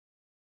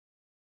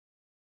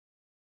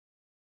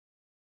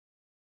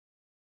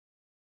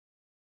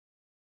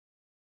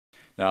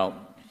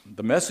Now,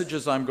 the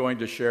messages I'm going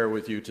to share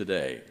with you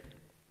today,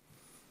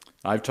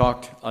 I've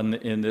talked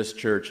in this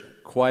church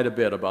quite a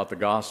bit about the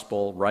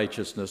gospel,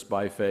 righteousness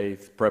by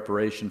faith,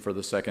 preparation for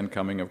the second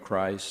coming of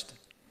Christ.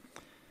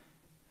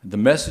 The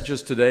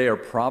messages today are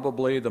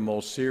probably the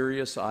most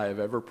serious I have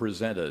ever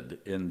presented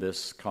in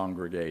this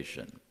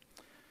congregation.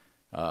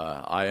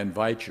 I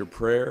invite your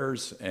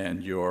prayers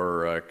and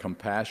your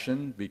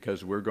compassion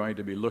because we're going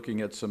to be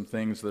looking at some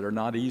things that are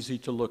not easy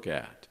to look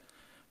at.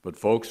 But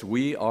folks,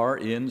 we are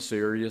in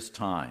serious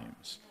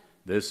times.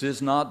 This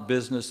is not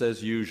business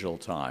as usual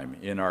time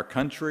in our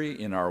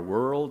country, in our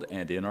world,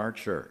 and in our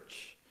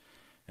church.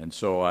 And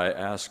so I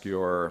ask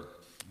your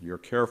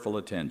careful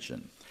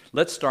attention.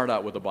 Let's start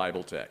out with a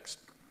Bible text.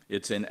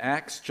 It's in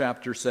Acts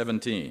chapter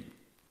 17.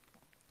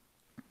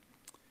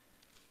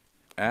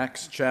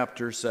 Acts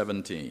chapter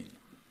 17.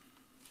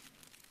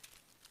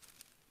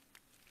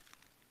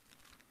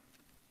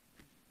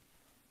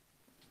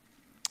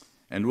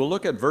 And we'll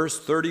look at verse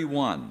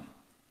 31.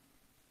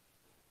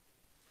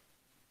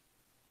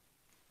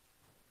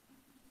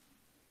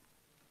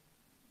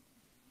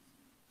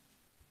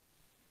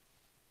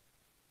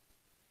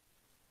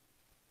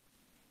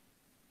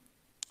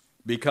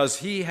 Because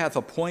he hath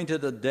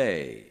appointed a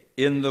day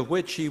in the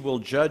which he will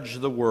judge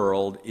the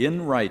world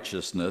in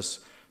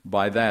righteousness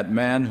by that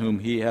man whom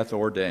he hath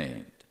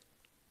ordained.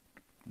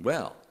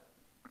 Well,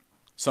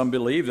 some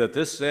believe that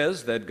this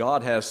says that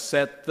God has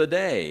set the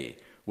day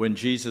when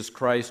Jesus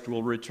Christ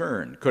will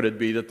return. Could it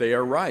be that they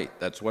are right?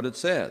 That's what it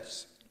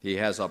says. He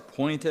has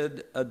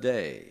appointed a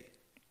day.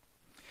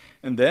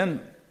 And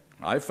then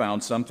I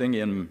found something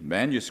in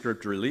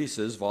Manuscript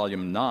Releases,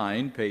 volume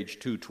 9, page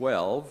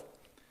 212.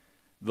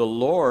 The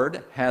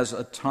Lord has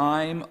a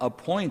time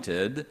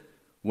appointed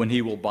when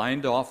he will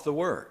bind off the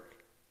work.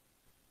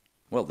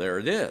 Well, there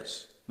it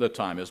is. The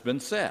time has been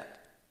set.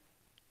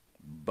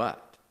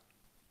 But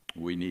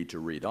we need to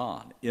read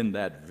on in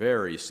that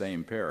very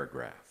same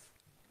paragraph.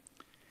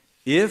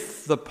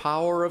 If the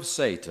power of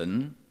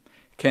Satan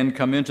can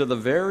come into the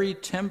very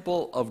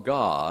temple of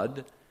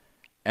God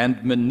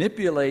and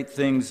manipulate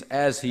things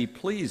as he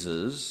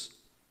pleases,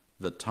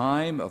 the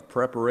time of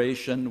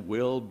preparation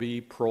will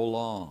be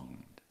prolonged.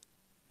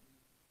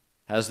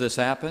 Has this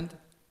happened?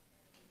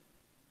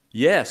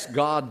 Yes,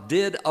 God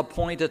did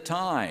appoint a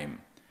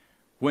time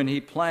when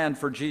he planned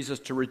for Jesus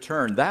to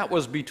return. That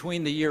was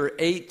between the year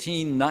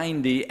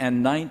 1890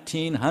 and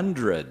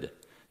 1900.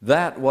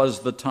 That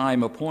was the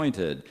time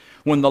appointed,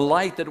 when the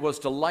light that was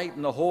to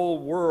lighten the whole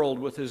world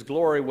with his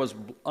glory was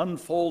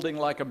unfolding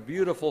like a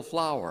beautiful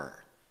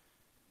flower.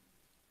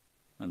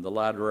 And the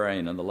loud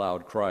rain and the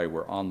loud cry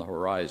were on the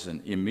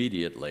horizon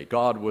immediately.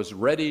 God was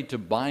ready to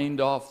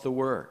bind off the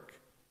work.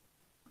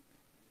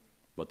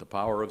 But the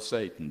power of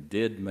Satan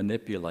did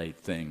manipulate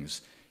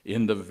things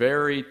in the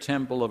very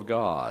temple of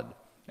God.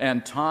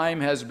 And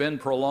time has been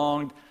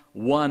prolonged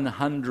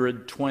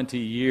 120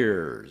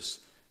 years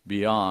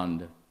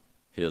beyond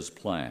his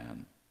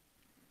plan.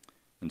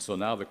 And so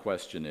now the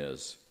question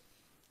is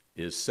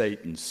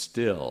Satan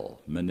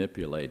still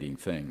manipulating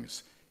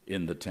things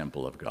in the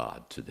temple of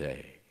God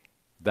today?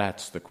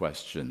 That's the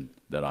question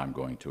that I'm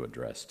going to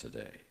address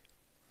today.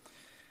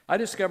 I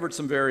discovered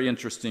some very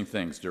interesting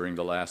things during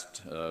the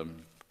last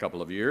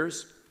couple of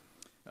years.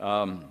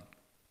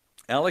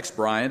 Alex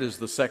Bryant is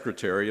the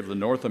secretary of the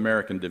North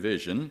American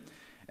Division,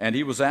 and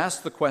he was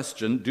asked the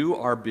question, do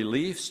our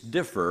beliefs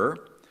differ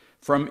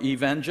from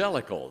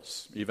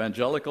evangelicals?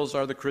 Evangelicals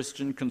are the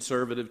Christian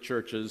conservative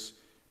churches,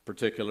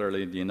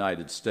 particularly in the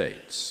United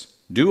States.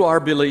 Do our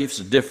beliefs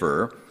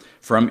differ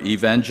from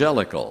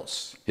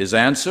evangelicals? His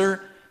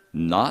answer,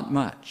 not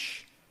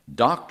much.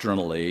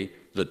 Doctrinally,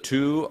 the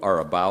two are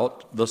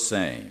about the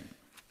same.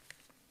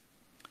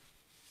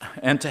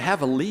 And to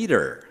have a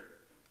leader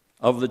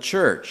of the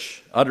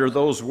church utter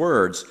those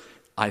words,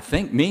 I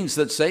think means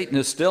that Satan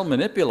is still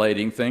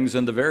manipulating things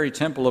in the very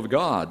temple of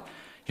God.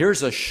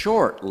 Here's a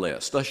short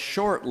list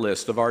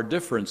of our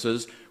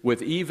differences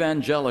with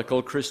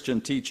evangelical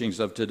Christian teachings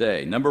of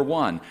today. Number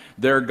one,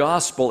 their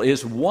gospel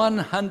is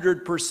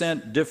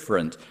 100%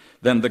 different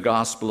than the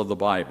gospel of the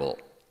Bible.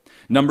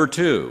 Number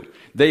two,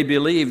 they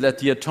believe that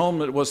the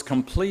atonement was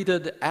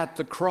completed at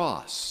the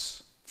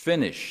cross,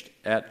 finished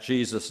at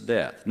Jesus'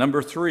 death.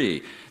 Number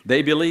three,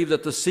 they believe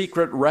that the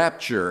secret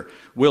rapture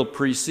will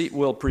precede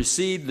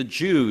the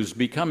Jews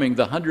becoming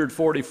the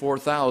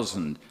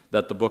 144,000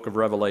 that the book of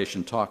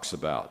Revelation talks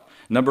about.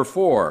 Number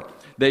four,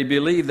 they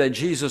believe that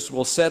Jesus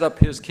will set up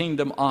his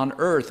kingdom on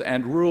earth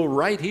and rule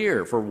right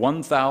here for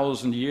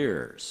 1,000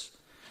 years.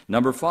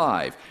 Number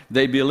five,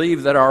 they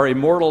believe that our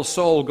immortal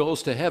soul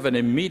goes to heaven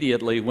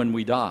immediately when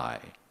we die.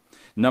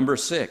 Number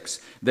six,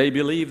 they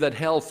believe that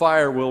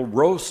hellfire will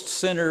roast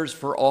sinners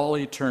for all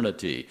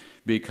eternity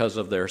because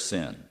of their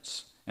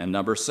sins. And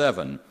number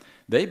seven,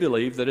 they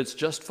believe that it's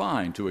just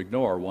fine to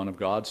ignore one of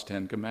God's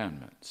 10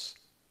 commandments.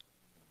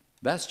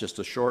 That's just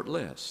a short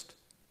list.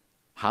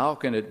 How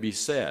can it be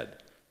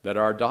said that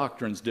our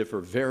doctrines differ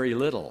very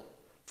little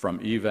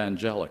from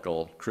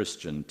evangelical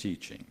Christian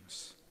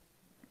teachings?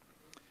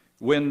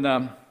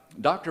 When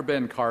Dr.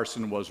 Ben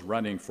Carson was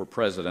running for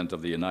president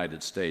of the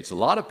United States, a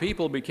lot of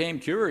people became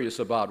curious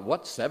about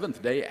what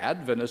Seventh-day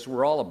Adventists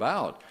were all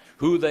about,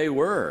 who they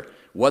were,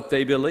 what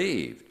they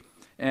believed.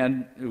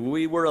 And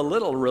we were a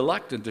little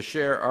reluctant to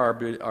share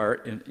our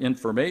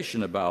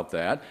information about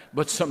that,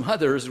 but some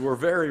others were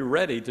very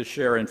ready to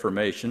share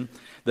information.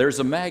 There's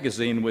a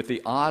magazine with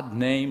the odd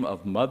name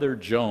of Mother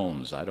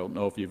Jones. I don't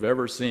know if you've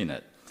ever seen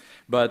it.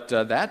 But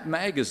that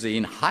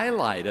magazine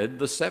highlighted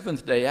the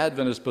Seventh-day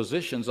Adventist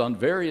positions on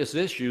various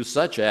issues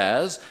such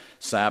as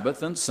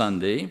Sabbath and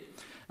Sunday,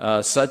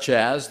 such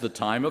as the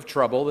time of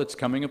trouble that's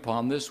coming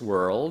upon this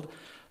world.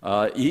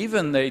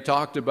 Even they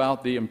talked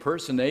about the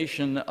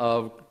impersonation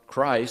of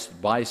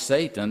Christ by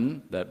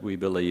Satan that we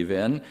believe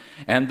in,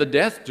 and the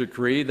death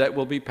decree that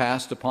will be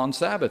passed upon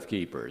Sabbath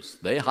keepers.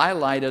 They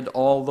highlighted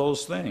all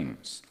those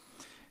things.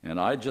 And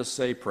I just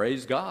say,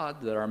 praise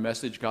God that our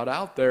message got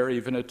out there,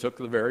 even it took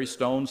the very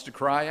stones to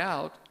cry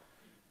out.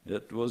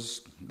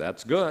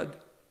 That's good.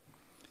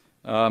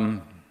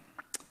 Found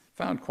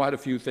quite a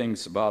few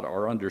things about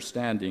our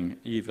understanding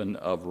even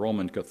of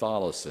Roman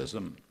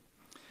Catholicism.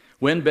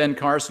 When Ben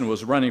Carson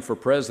was running for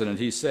president,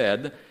 he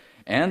said,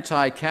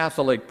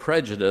 anti-Catholic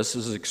prejudice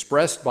as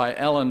expressed by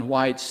Ellen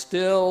White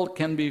still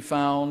can be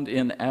found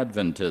in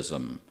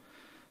Adventism,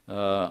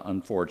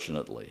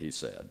 unfortunately, he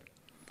said.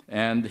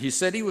 And he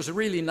said he was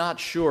really not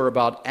sure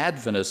about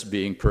Adventists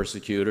being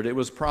persecuted. It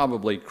was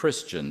probably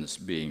Christians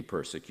being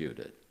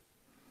persecuted.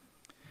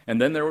 And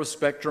then there was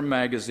Spectrum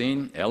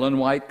magazine. Ellen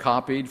White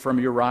copied from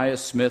Uriah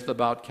Smith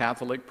about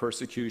Catholic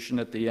persecution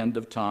at the end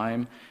of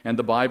time, and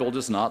the Bible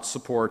does not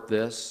support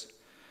this.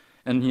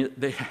 And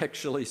they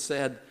actually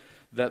said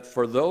that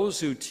for those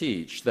who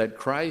teach that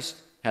Christ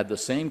had the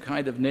same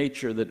kind of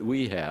nature that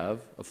we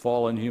have, a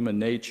fallen human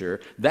nature,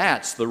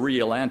 that's the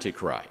real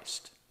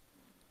Antichrist.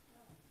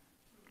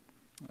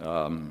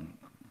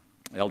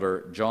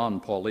 Elder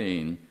John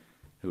Pauline,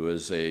 who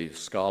is a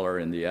scholar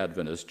in the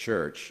Adventist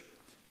Church,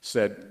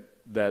 said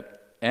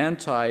that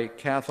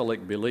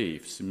anti-Catholic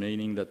beliefs,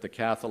 meaning that the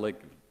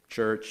Catholic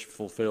Church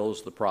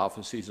fulfills the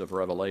prophecies of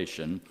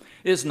Revelation,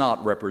 is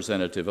not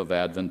representative of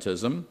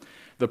Adventism.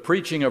 The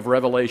preaching of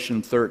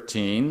Revelation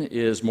 13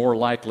 is more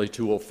likely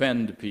to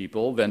offend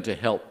people than to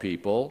help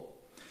people.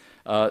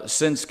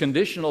 Since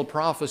conditional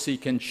prophecy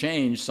can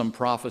change some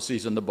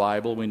prophecies in the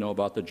Bible, we know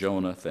about the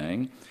Jonah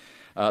thing,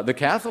 the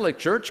Catholic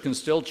Church can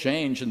still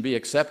change and be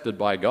accepted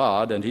by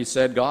God, and he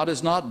said God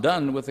is not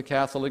done with the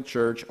Catholic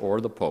Church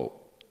or the Pope.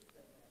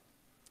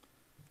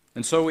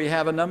 And so we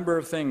have a number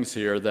of things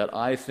here that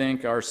I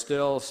think are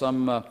still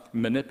some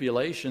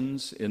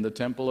manipulations in the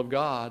temple of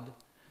God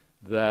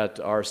that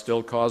are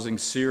still causing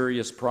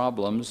serious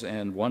problems,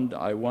 and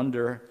I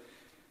wonder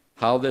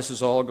how this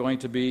is all going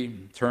to be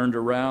turned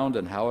around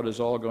and how it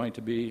is all going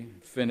to be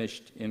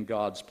finished in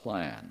God's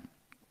plan.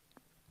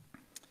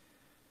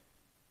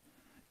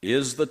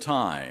 Is the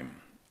time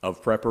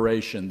of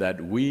preparation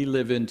that we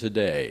live in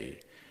today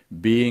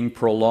being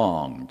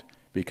prolonged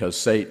because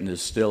Satan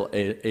is still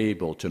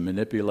able to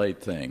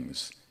manipulate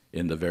things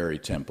in the very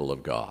temple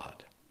of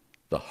God,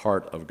 the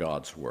heart of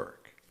God's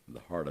work,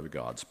 the heart of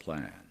God's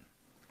plan?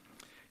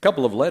 A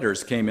couple of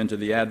letters came into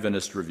the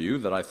Adventist Review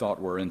that I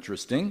thought were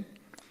interesting.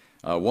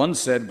 One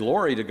said,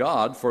 "Glory to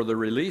God for the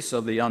release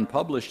of the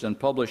unpublished and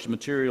published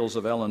materials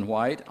of Ellen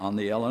White on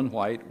the Ellen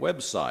White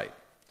website."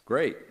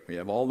 Great. We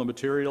have all the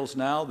materials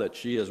now that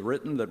she has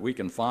written that we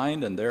can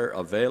find, and they're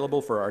available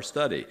for our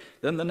study.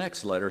 Then the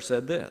next letter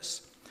said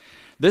this: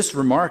 "This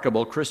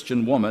remarkable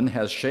Christian woman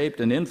has shaped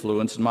and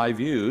influenced my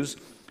views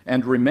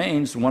and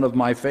remains one of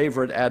my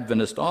favorite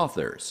Adventist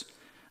authors.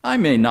 I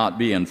may not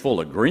be in full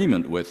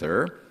agreement with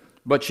her,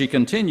 but she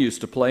continues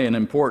to play an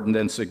important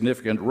and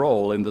significant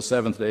role in the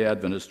Seventh-day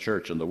Adventist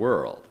Church in the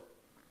world."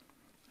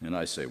 And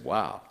I say,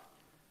 wow,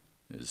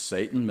 is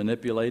Satan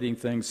manipulating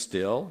things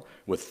still?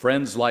 With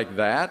friends like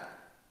that,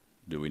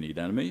 do we need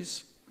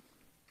enemies?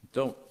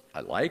 I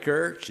like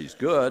her, she's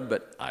good,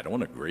 but I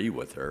don't agree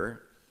with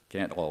her.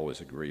 Can't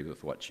always agree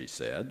with what she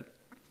said.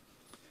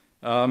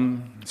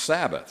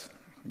 Sabbath.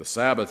 The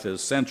Sabbath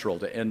is central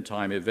to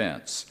end-time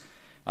events.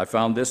 I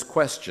found this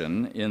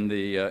question in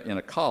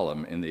a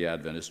column in the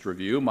Adventist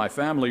Review. "My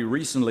family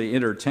recently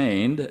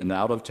entertained an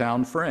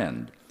out-of-town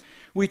friend.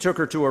 We took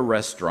her to a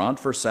restaurant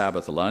for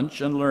Sabbath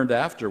lunch and learned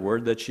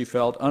afterward that she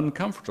felt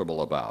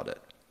uncomfortable about it.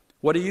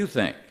 What do you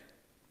think?"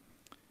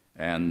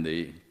 And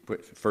the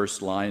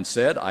first line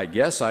said, "I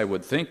guess I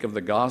would think of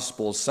the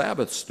gospel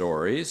Sabbath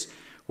stories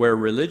where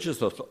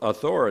religious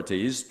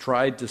authorities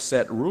tried to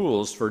set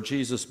rules for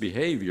Jesus'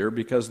 behavior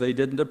because they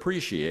didn't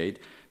appreciate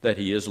that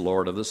he is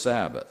Lord of the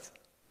Sabbath."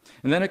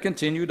 And then it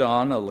continued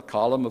on, a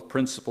column of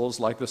principles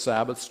like the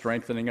Sabbath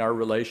strengthening our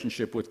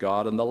relationship with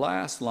God. And the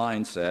last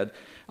line said,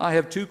 "I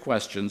have two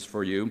questions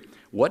for you.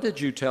 What did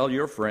you tell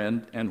your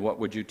friend, and what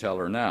would you tell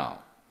her now?"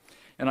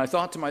 And I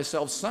thought to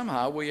myself,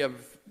 somehow we have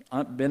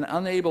been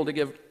unable to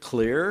give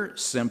clear,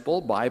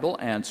 simple Bible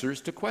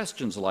answers to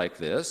questions like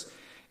this.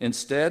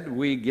 Instead,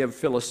 we give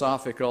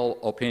philosophical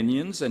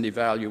opinions and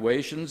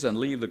evaluations and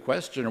leave the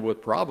questioner with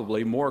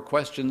probably more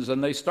questions than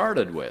they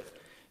started with.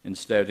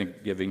 instead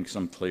of giving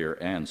some clear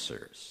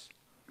answers.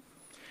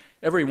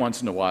 Every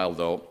once in a while,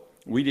 though,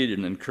 we need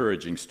an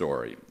encouraging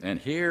story, and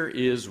here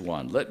is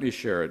one. Let me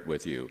share it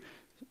with you.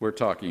 We're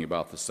talking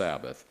about the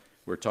Sabbath.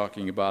 We're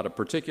talking about a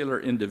particular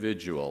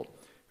individual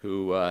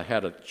who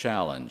had a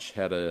challenge,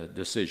 had a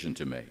decision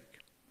to make.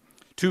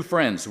 Two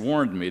friends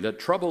warned me that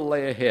trouble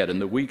lay ahead in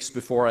the weeks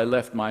before I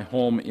left my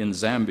home in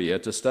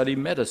Zambia to study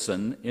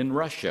medicine in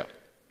Russia.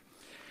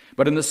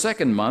 But in the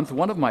second month,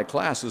 one of my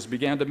classes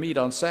began to meet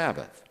on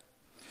Sabbath.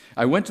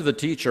 I went to the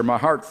teacher, my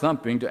heart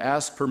thumping, to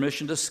ask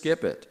permission to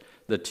skip it.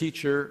 The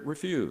teacher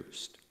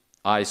refused.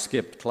 I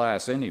skipped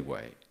class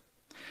anyway.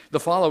 The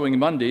following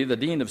Monday, the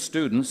dean of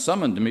students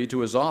summoned me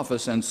to his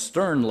office and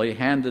sternly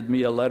handed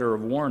me a letter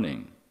of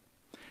warning.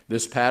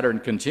 This pattern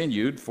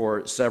continued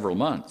for several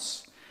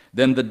months.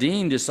 Then the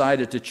dean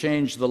decided to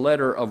change the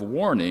letter of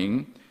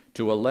warning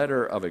to a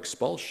letter of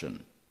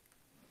expulsion.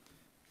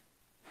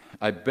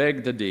 I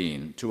begged the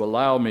dean to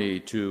allow me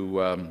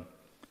to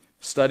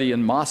study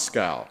in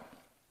Moscow.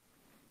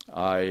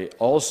 I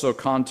also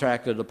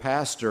contacted a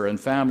pastor and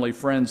family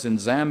friends in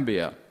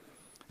Zambia,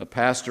 a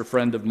pastor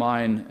friend of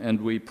mine,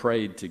 and we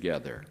prayed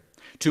together.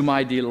 To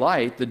my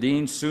delight, the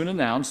dean soon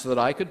announced that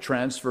I could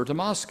transfer to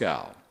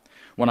Moscow.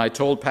 When I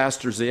told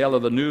Pastor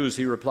Ziela the news,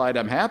 he replied,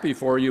 "I'm happy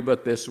for you,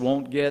 but this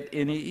won't get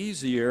any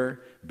easier.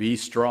 Be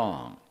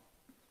strong."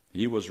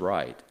 He was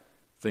right.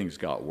 Things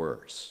got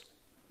worse.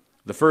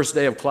 The first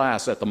day of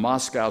class at the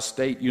Moscow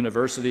State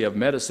University of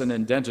Medicine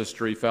and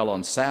Dentistry fell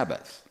on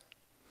Sabbath.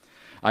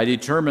 I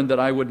determined that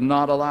I would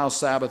not allow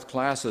Sabbath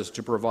classes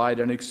to provide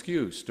an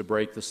excuse to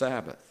break the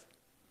Sabbath.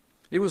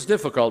 It was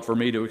difficult for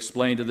me to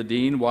explain to the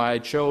dean why I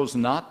chose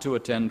not to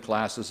attend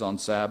classes on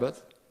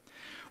Sabbath.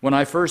 When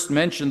I first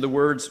mentioned the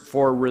words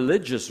 "for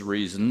religious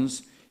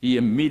reasons," he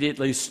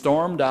immediately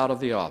stormed out of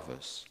the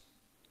office.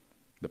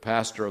 The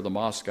pastor of the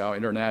Moscow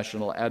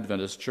International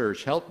Adventist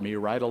Church helped me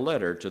write a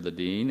letter to the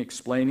dean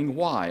explaining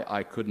why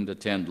I couldn't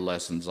attend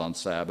lessons on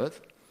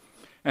Sabbath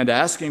and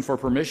asking for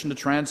permission to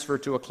transfer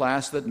to a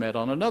class that met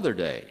on another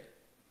day.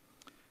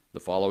 The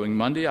following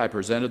Monday, I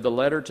presented the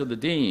letter to the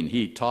dean.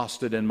 He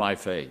tossed it in my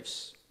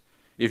face.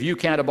 "If you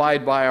can't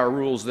abide by our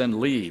rules, then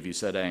leave," he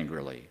said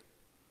angrily.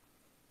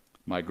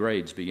 My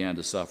grades began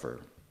to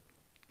suffer.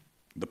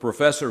 The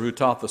professor who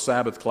taught the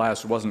Sabbath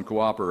class wasn't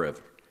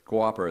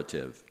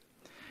cooperative,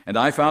 and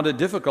I found it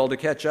difficult to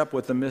catch up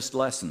with the missed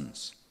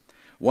lessons.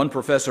 One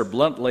professor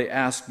bluntly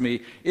asked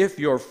me, "If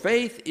your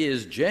faith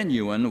is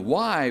genuine,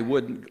 why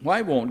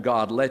won't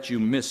God let you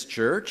miss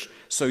church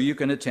so you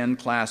can attend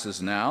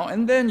classes now,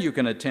 and then you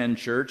can attend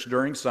church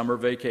during summer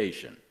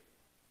vacation?"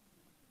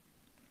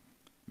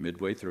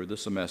 Midway through the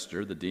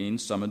semester, the dean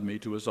summoned me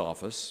to his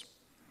office.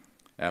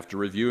 After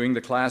reviewing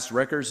the class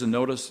records and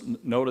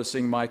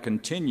noticing my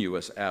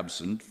continuous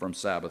absence from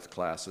Sabbath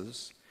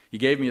classes, he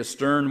gave me a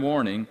stern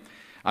warning.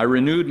 I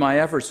renewed my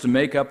efforts to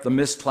make up the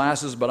missed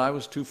classes, but I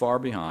was too far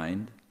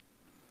behind.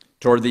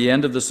 Toward the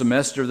end of the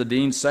semester, the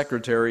dean's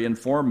secretary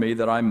informed me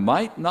that I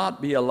might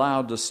not be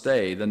allowed to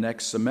stay the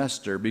next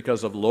semester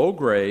because of low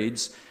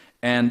grades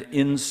and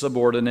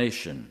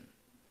insubordination.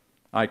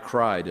 I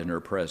cried in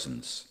her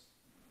presence.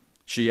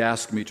 She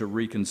asked me to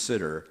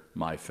reconsider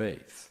my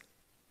faith.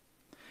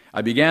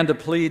 I began to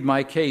plead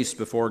my case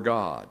before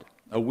God.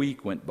 A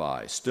week went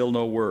by. Still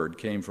no word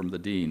came from the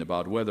dean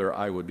about whether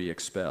I would be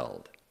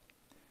expelled.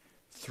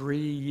 3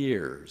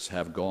 years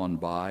have gone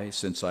by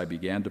since I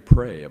began to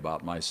pray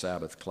about my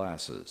Sabbath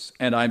classes,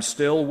 and I'm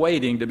still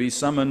waiting to be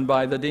summoned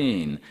by the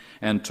dean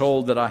and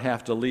told that I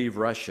have to leave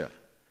Russia.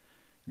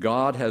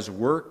 God has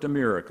worked a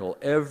miracle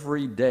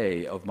every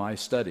day of my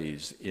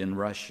studies in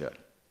Russia.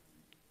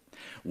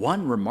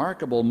 One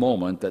remarkable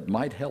moment that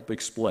might help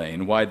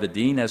explain why the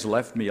dean has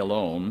left me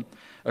alone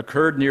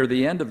occurred near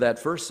the end of that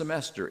first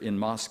semester in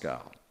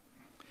Moscow.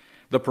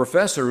 The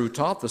professor who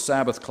taught the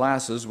Sabbath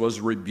classes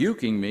was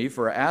rebuking me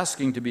for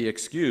asking to be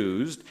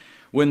excused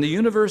when the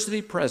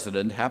university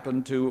president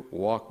happened to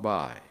walk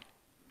by.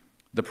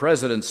 The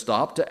president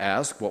stopped to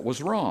ask what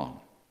was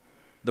wrong.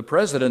 The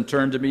president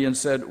turned to me and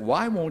said,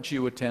 "Why won't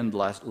you attend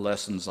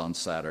lessons on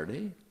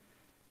Saturday?"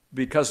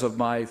 "Because of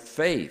my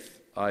faith,"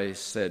 I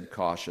said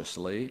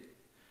cautiously.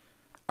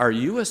 "Are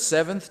you a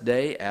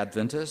Seventh-day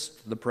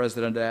Adventist?" the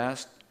president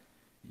asked.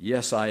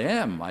 "Yes, I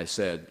am," I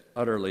said,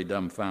 utterly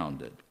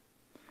dumbfounded.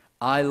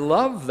 "I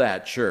love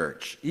that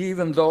church,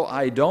 even though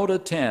I don't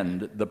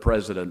attend," the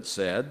president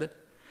said.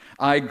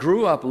 "I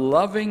grew up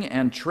loving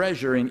and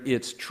treasuring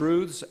its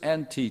truths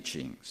and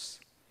teachings."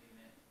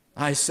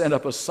 I sent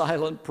up a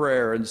silent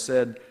prayer and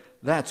said,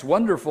 "That's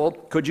wonderful.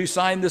 Could you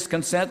sign this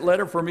consent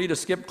letter for me to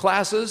skip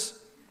classes?"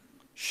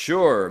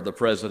 "Sure," the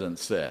president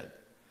said.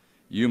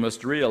 "You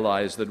must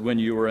realize that when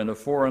you are in a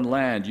foreign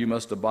land, you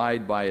must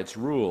abide by its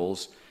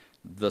rules.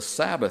 The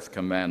Sabbath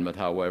commandment,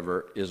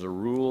 however, is a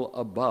rule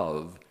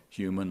above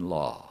human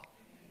law."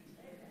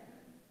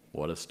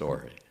 What a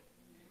story.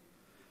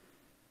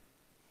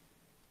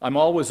 I'm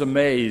always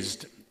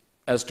amazed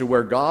as to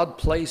where God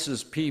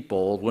places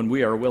people when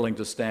we are willing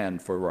to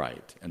stand for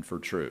right and for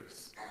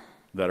truth,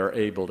 that are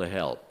able to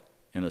help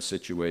in a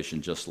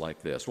situation just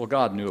like this? Well,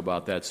 God knew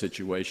about that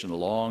situation a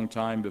long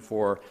time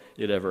before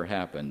it ever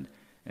happened,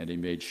 and he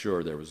made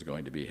sure there was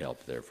going to be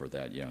help there for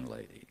that young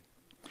lady.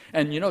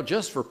 And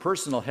just for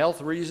personal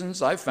health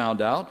reasons, I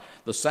found out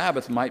the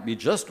Sabbath might be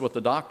just what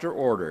the doctor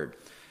ordered.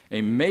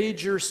 A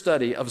major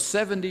study of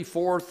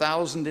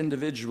 74,000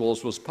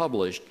 individuals was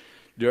published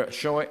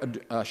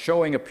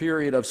showing a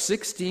period of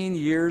 16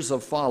 years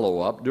of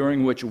follow-up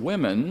during which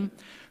women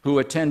who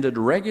attended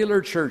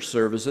regular church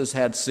services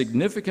had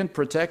significant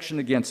protection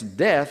against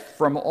death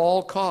from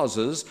all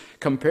causes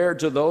compared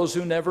to those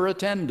who never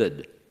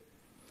attended.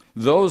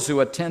 Those who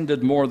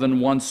attended more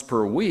than once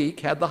per week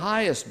had the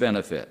highest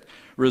benefit.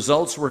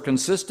 Results were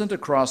consistent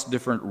across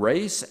different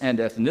race and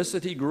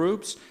ethnicity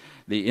groups.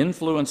 The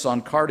influence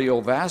on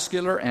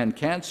cardiovascular and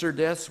cancer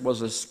deaths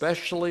was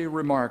especially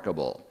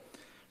remarkable.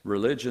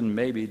 Religion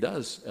maybe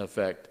does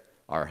affect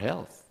our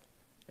health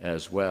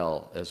as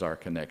well as our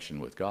connection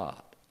with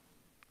God.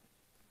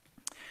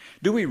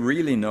 Do we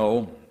really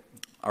know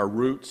our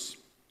roots,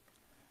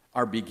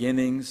 our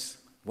beginnings,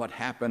 what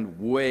happened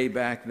way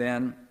back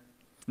then?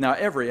 Now,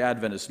 every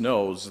Adventist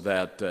knows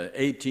that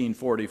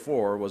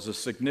 1844 was a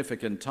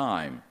significant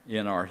time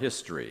in our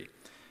history.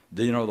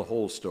 Do you know the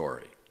whole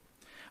story?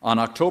 On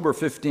October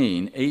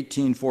 15,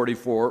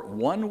 1844,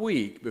 1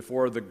 week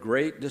before the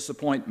great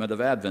disappointment of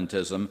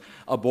Adventism,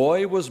 a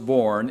boy was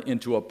born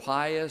into a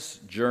pious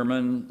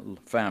German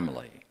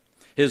family.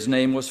 His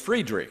name was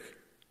Friedrich.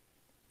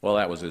 Well,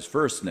 that was his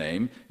first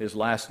name. His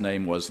last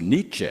name was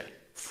Nietzsche,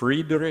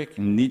 Friedrich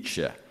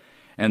Nietzsche.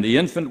 And the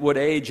infant would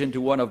age into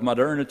one of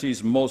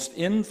modernity's most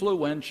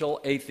influential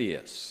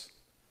atheists,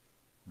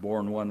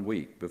 born 1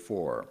 week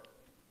before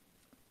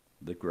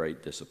the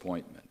great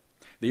disappointment.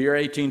 The year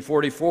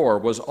 1844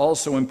 was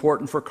also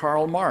important for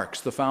Karl Marx,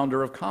 the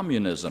founder of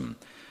communism.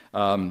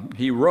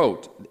 He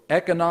wrote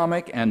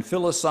economic and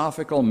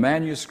philosophical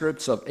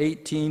manuscripts of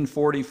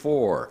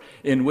 1844,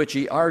 in which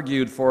he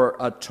argued for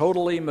a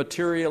totally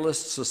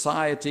materialist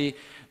society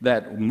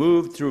that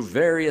moved through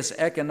various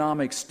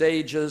economic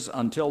stages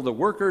until the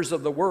workers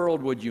of the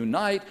world would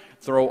unite,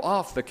 throw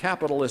off the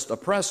capitalist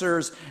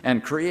oppressors,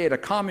 and create a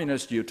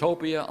communist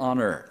utopia on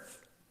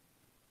earth.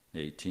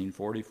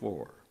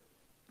 1844.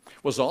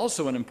 Was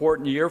also an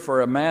important year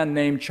for a man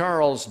named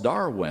Charles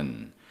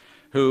Darwin,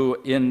 who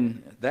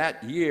in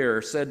that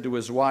year said to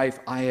his wife,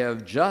 "I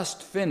have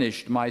just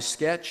finished my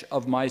sketch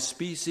of my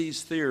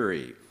species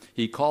theory."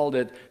 He called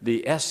it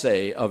the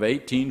Essay of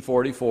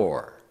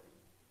 1844,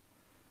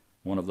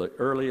 one of the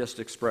earliest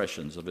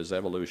expressions of his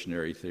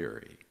evolutionary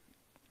theory.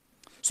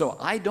 So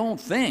I don't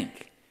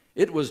think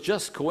it was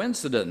just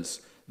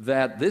coincidence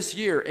that this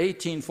year,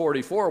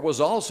 1844,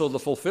 was also the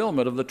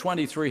fulfillment of the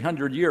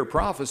 2300-year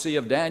prophecy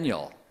of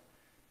Daniel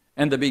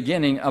and the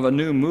beginning of a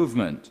new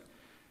movement.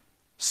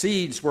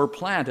 Seeds were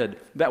planted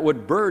that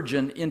would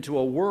burgeon into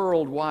a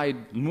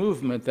worldwide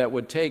movement that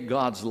would take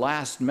God's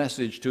last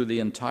message to the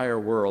entire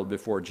world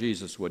before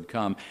Jesus would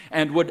come,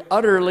 and would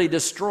utterly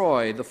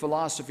destroy the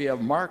philosophy of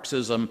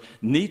Marxism,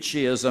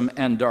 Nietzscheism,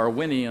 and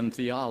Darwinian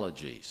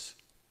theologies,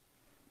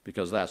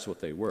 because that's what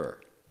they were.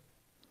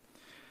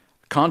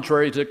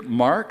 Contrary to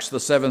Marx, the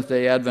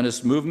Seventh-day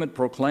Adventist movement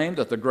proclaimed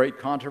that the great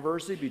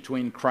controversy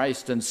between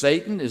Christ and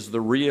Satan is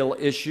the real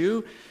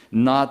issue,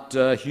 not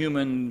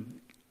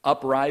human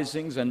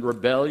uprisings and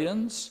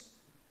rebellions,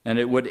 and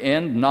it would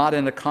end not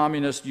in a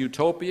communist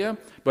utopia,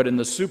 but in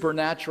the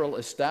supernatural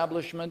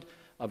establishment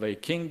of a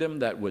kingdom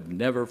that would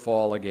never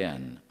fall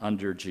again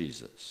under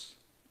Jesus.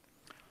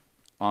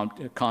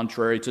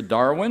 Contrary to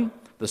Darwin,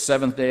 the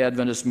Seventh-day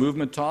Adventist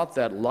movement taught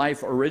that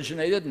life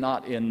originated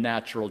not in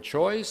natural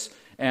choice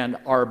and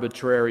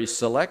arbitrary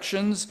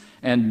selections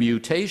and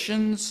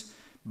mutations,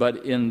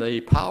 but in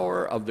the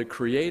power of the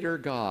Creator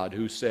God,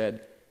 who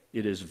said,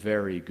 "It is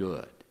very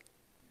good."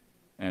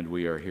 And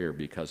we are here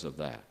because of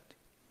that.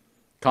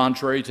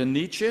 Contrary to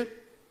Nietzsche,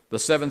 the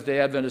Seventh-day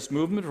Adventist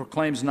movement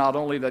proclaims not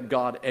only that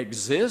God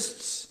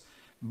exists,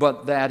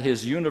 but that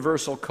his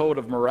universal code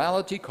of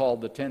morality, called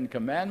the Ten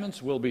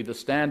Commandments, will be the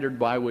standard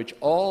by which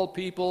all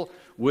people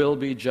will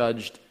be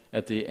judged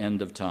at the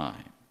end of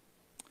time.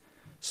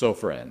 So,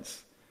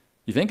 friends,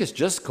 you think it's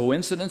just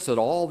coincidence that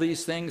all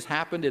these things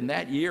happened in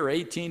that year,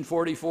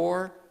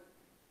 1844?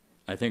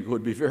 I think it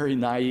would be very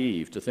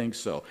naive to think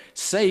so.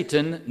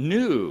 Satan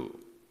knew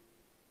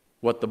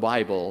what the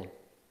Bible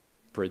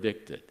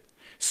predicted.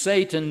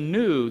 Satan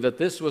knew that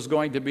this was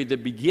going to be the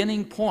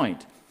beginning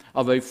point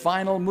of a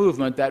final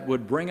movement that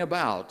would bring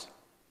about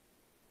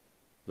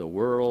the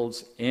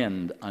world's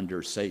end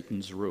under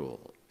Satan's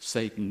rule.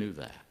 Satan knew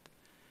that.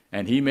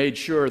 And he made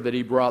sure that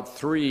he brought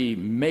three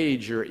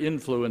major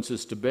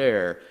influences to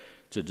bear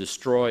to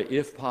destroy,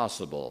 if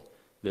possible,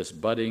 this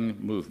budding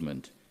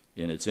movement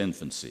in its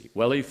infancy.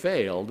 Well, he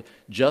failed,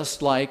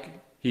 just like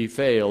he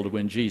failed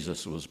when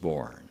Jesus was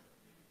born.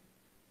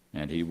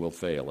 And he will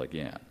fail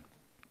again.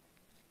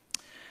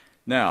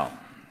 Now,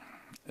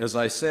 as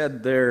I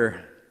said,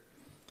 there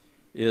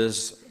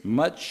is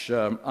much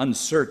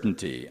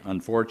uncertainty,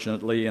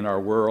 unfortunately, in our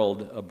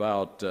world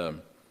about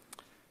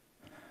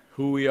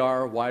who we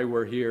are, why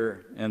we're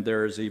here, and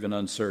there is even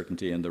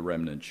uncertainty in the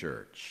remnant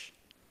church.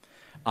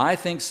 I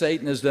think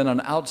Satan has done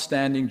an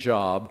outstanding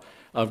job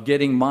of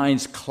getting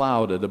minds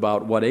clouded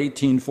about what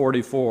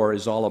 1844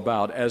 is all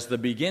about as the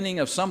beginning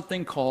of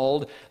something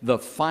called the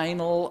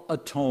final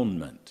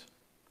atonement.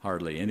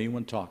 Hardly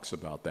anyone talks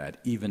about that,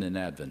 even in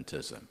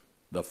Adventism.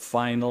 The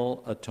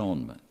final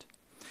atonement.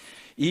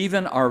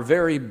 Even our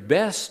very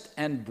best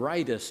and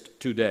brightest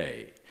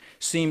today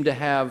seem to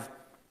have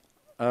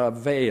a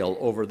veil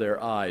over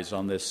their eyes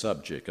on this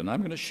subject, and I'm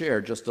going to share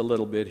just a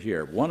little bit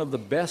here. One of the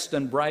best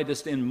and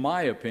brightest, in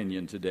my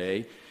opinion,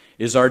 today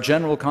is our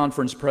General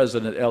Conference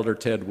President, Elder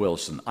Ted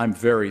Wilson. I'm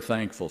very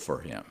thankful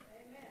for him.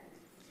 Amen.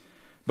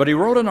 But he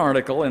wrote an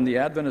article in the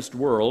Adventist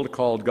World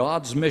called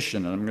God's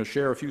Mission, and I'm going to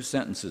share a few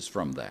sentences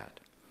from that.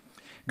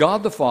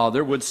 God the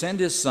Father would send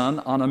his Son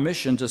on a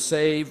mission to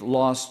save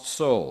lost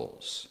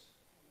souls.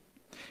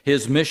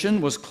 His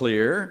mission was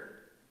clear: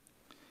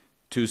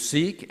 to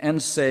seek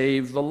and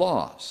save the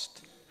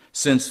lost.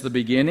 Since the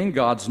beginning,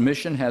 God's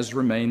mission has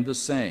remained the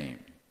same.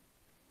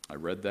 I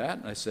read that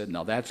and I said,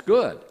 now that's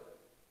good.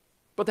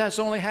 But that's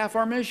only half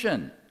our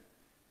mission.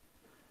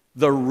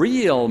 The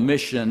real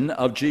mission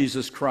of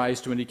Jesus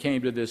Christ when he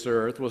came to this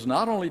earth was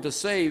not only to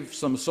save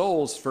some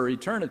souls for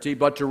eternity,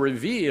 but to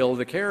reveal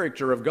the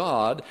character of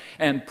God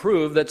and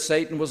prove that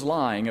Satan was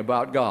lying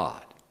about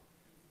God.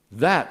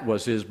 That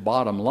was his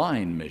bottom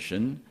line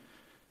mission,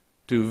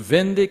 to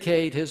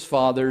vindicate his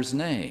Father's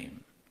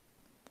name.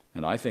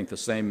 And I think the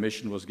same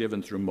mission was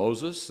given through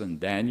Moses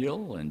and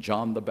Daniel and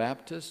John the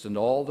Baptist and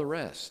all the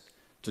rest,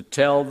 to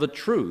tell the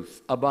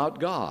truth about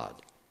God.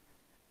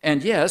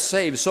 And yes,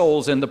 save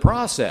souls in the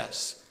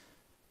process.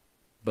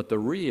 But the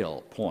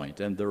real point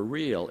and the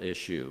real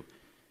issue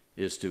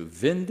is to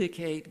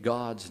vindicate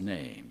God's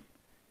name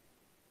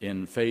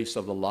in face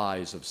of the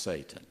lies of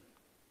Satan.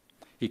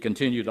 He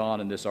continued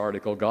on in this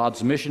article,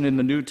 God's mission in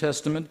the New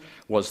Testament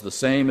was the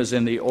same as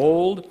in the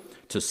Old,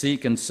 to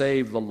seek and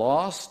save the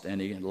lost. And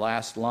the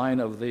last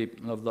line of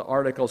the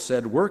article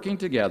said, working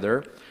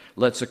together,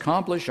 let's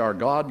accomplish our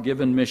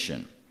God-given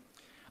mission.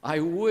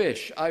 I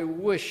wish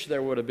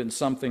there would have been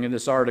something in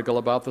this article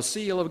about the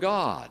seal of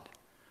God,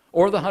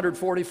 or the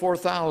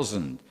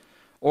 144,000,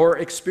 or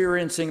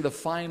experiencing the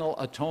final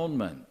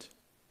atonement.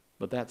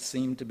 But that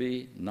seemed to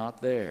be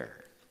not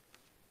there.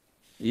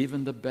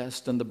 Even the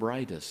best and the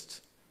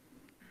brightest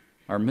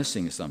are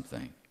missing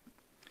something.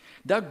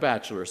 Doug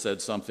Batchelor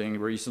said something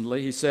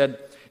recently. He said,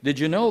 did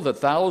you know that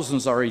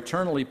thousands are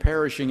eternally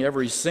perishing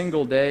every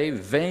single day,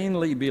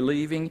 vainly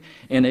believing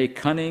in a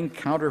cunning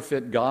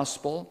counterfeit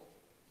gospel?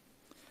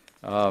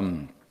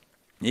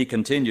 He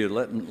continued,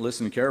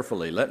 listen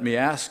carefully. Let me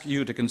ask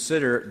you to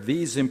consider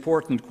these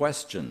important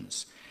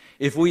questions.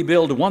 If we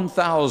build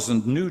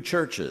 1,000 new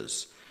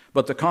churches,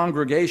 but the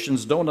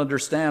congregations don't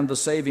understand the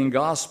saving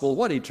gospel,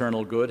 what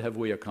eternal good have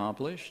we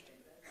accomplished?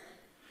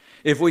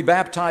 If we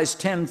baptize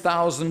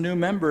 10,000 new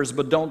members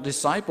but don't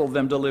disciple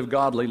them to live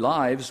godly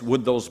lives,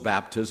 would those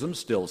baptisms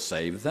still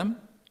save them?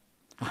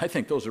 I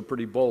think those are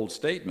pretty bold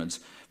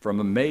statements from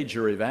a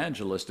major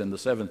evangelist in the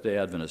Seventh-day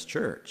Adventist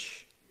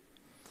Church.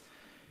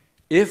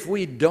 If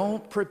we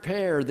don't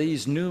prepare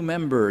these new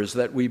members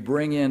that we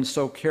bring in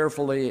so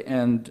carefully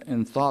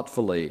and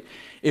thoughtfully,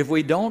 if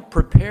we don't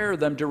prepare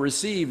them to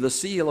receive the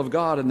seal of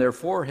God in their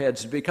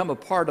foreheads, to become a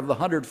part of the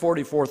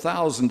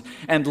 144,000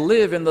 and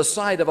live in the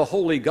sight of a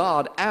holy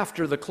God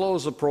after the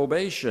close of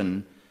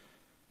probation,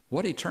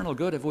 what eternal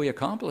good have we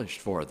accomplished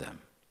for them?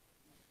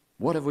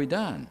 What have we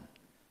done?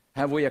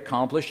 Have we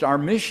accomplished our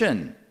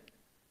mission?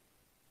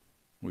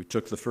 We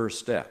took the first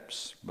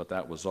steps, but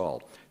that was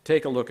all.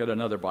 Take a look at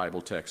another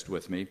Bible text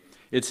with me.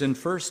 It's in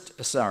 2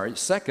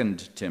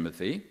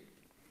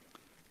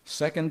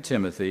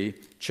 Timothy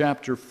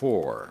chapter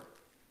 4.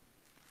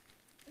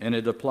 And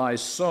it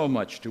applies so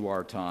much to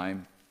our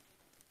time.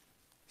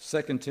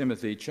 2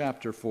 Timothy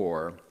chapter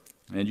 4,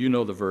 and you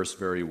know the verse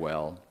very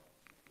well.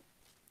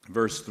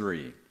 Verse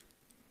 3.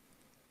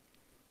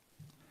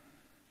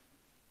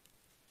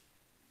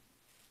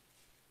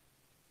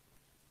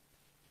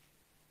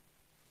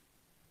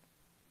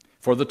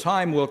 For the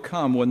time will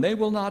come when they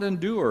will not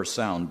endure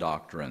sound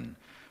doctrine,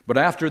 but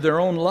after their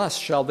own lust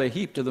shall they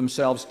heap to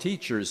themselves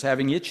teachers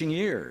having itching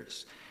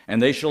ears,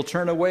 and they shall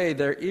turn away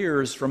their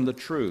ears from the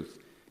truth,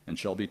 and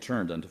shall be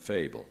turned unto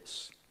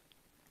fables.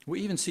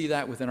 We even see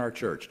that within our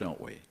church,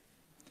 don't we?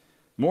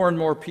 More and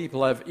more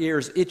people have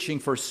ears itching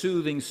for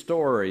soothing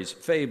stories,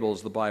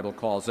 fables, the Bible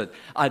calls it,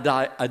 a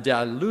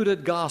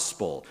diluted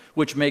gospel,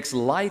 which makes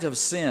light of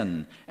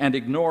sin and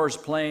ignores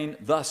plain,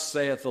 thus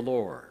saith the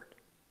Lord.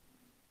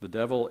 The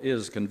devil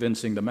is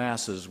convincing the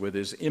masses with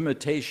his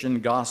imitation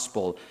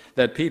gospel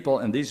that people,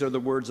 and these are the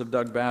words of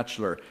Doug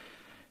Batchelor,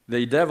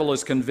 the devil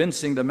is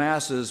convincing the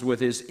masses with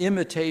his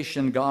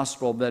imitation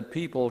gospel that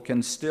people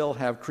can still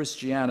have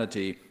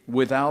Christianity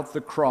without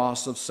the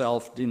cross of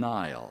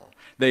self-denial.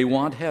 They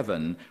want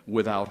heaven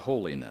without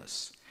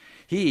holiness.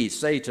 He,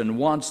 Satan,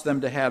 wants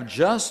them to have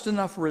just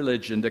enough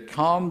religion to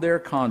calm their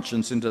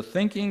conscience into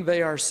thinking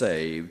they are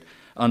saved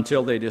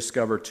until they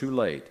discover too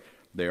late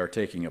they are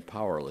taking a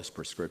powerless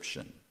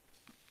prescription.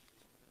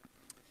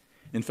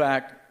 In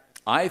fact,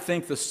 I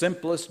think the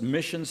simplest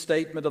mission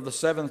statement of the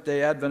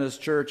Seventh-day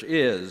Adventist Church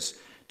is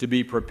to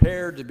be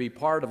prepared to be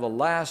part of the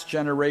last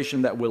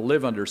generation that will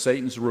live under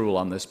Satan's rule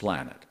on this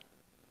planet,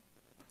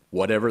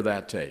 whatever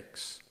that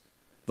takes.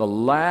 The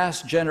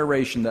last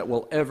generation that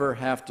will ever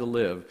have to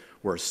live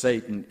where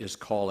Satan is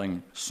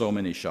calling so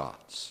many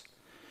shots.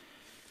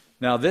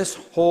 Now, this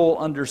whole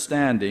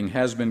understanding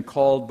has been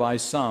called by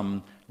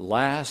some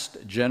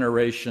last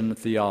generation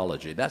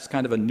theology. That's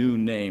kind of a new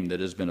name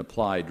that has been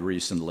applied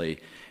recently.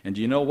 And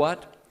do you know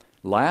what?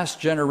 Last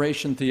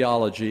generation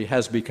theology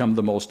has become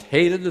the most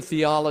hated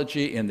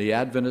theology in the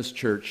Adventist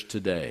Church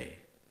today,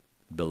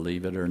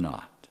 believe it or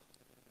not.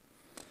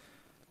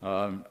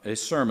 A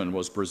sermon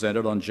was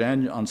presented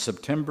on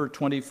September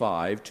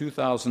 25,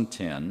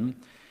 2010,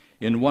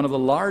 in one of the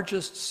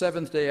largest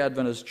Seventh-day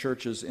Adventist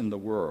churches in the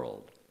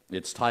world.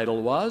 Its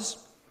title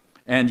was,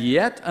 "And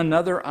Yet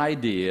Another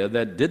Idea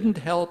That Didn't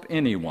Help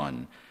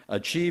Anyone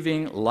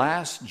Achieving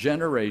Last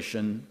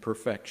Generation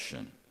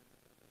Perfection."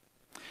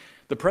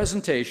 The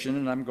presentation,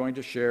 and I'm going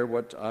to share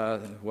what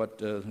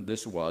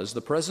this was,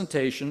 the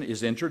presentation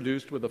is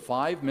introduced with a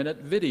 5-minute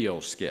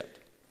video skit.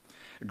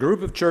 A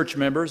group of church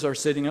members are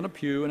sitting in a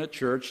pew in a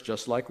church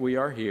just like we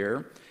are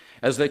here.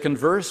 As they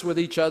converse with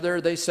each other,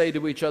 they say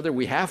to each other,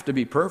 "We have to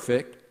be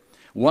perfect."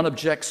 One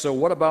objects, "So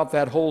what about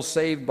that whole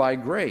saved by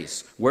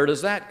grace? Where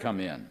does that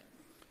come in?"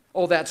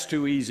 "Oh, that's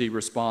too easy,"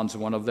 responds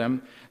one of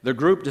them. The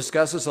group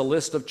discusses a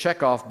list of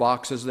checkoff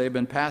boxes they've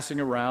been passing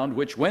around,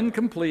 which when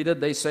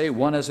completed, they say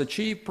one has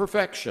achieved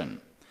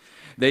perfection.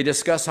 They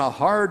discuss how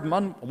hard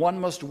one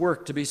must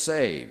work to be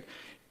saved.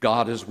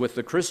 God is with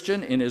the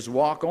Christian in his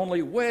walk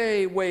only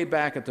way, way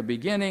back at the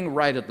beginning,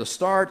 right at the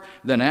start.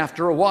 Then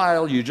after a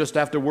while, you just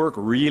have to work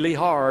really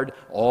hard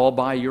all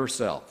by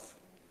yourself.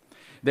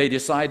 They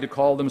decide to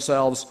call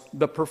themselves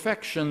the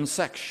perfection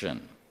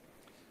section.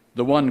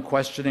 The one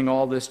questioning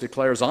all this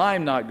declares,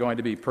 "I'm not going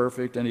to be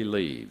perfect," and he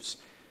leaves.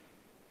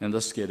 And the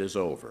skit is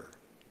over.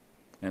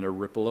 And a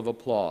ripple of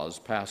applause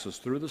passes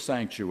through the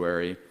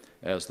sanctuary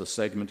as the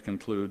segment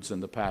concludes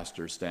and the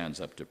pastor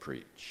stands up to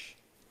preach.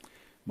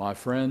 My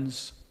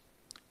friends,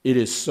 it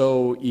is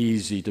so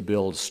easy to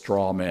build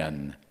straw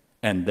men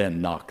and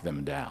then knock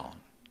them down.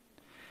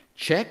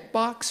 Check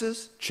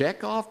boxes,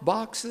 check off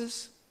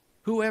boxes.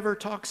 Whoever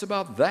talks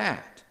about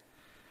that?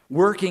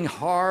 Working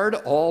hard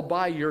all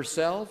by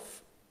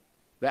yourself?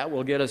 That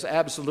will get us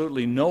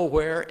absolutely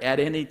nowhere at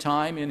any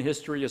time in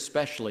history,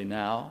 especially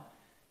now.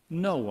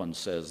 No one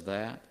says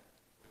that.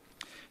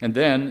 And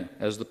then,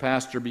 as the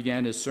pastor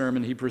began his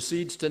sermon, he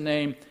proceeds to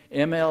name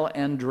M.L.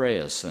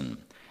 Andreasen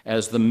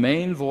as the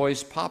main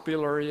voice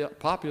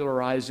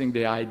popularizing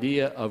the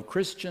idea of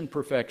Christian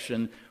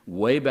perfection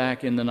way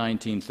back in the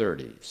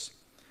 1930s.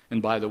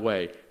 And by the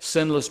way,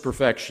 sinless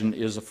perfection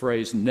is a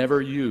phrase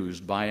never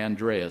used by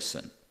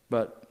Andreasen,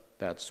 but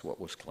that's what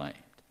was claimed.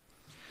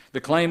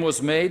 The claim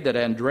was made that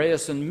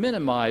Andreasen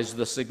minimized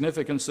the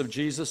significance of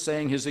Jesus,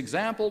 saying his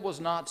example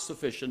was not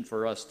sufficient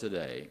for us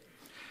today.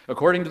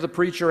 According to the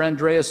preacher,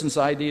 Andreasen's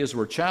ideas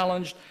were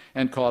challenged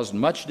and caused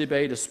much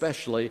debate,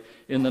 especially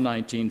in the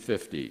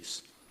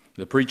 1950s.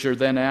 The preacher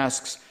then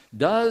asks,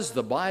 "Does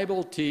the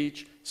Bible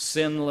teach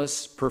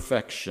sinless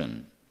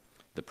perfection?"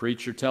 The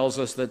preacher tells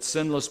us that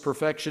sinless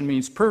perfection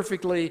means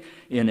perfectly,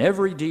 in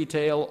every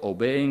detail,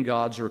 obeying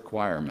God's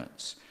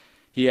requirements.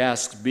 He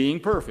asks, being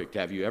perfect,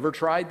 have you ever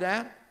tried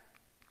that?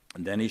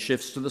 And then he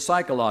shifts to the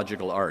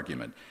psychological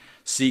argument.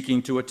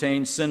 Seeking to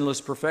attain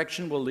sinless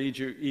perfection will lead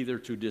you either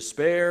to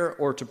despair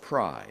or to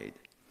pride.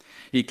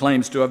 He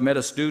claims to have met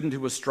a student who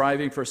was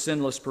striving for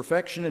sinless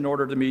perfection in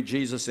order to meet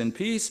Jesus in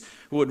peace,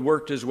 who had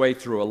worked his way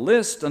through a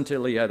list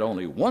until he had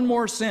only one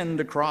more sin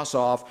to cross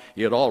off.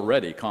 He had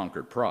already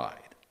conquered pride.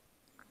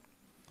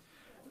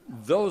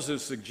 Those who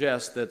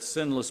suggest that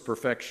sinless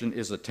perfection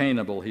is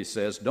attainable, he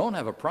says, don't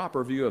have a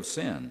proper view of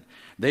sin.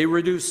 They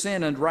reduce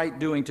sin and right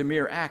doing to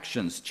mere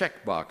actions,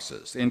 check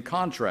boxes. In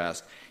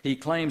contrast, he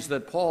claims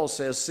that Paul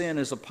says sin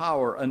is a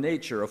power, a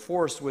nature, a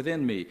force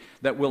within me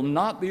that will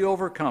not be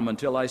overcome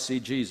until I see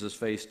Jesus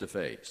face to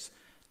face.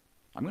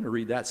 I'm going to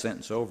read that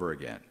sentence over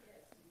again.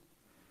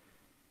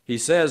 He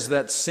says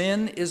that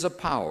sin is a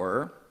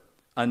power,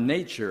 a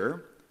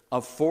nature, a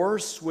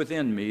force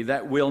within me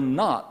that will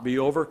not be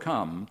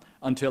overcome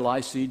until I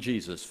see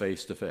Jesus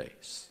face to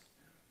face.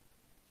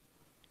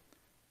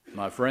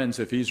 My friends,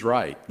 if he's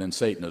right, then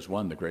Satan has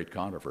won the great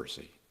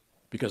controversy,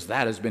 because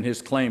that has been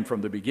his claim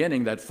from the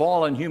beginning, that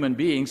fallen human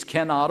beings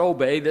cannot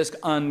obey this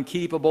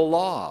unkeepable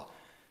law.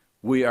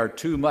 We are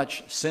too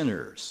much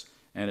sinners,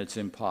 and it's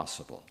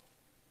impossible.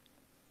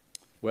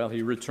 Well,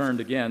 he returned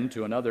again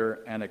to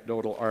another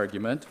anecdotal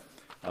argument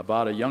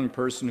about a young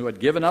person who had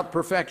given up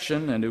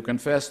perfection and who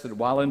confessed that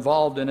while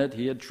involved in it,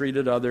 he had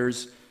treated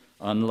others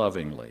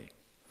unlovingly.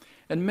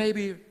 And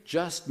maybe,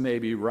 just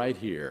maybe right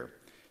here,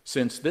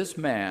 since this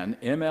man,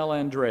 M.L.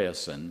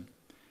 Andreasen,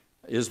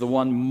 is the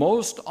one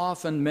most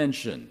often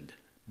mentioned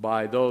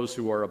by those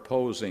who are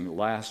opposing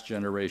last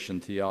generation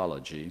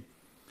theology,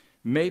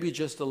 maybe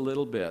just a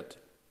little bit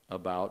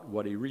about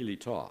what he really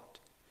taught.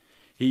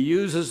 He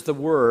uses the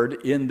word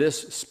in this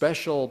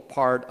special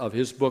part of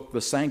his book,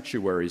 The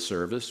Sanctuary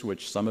Service,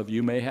 which some of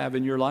you may have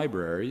in your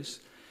libraries.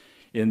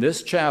 In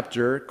this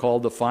chapter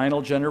called The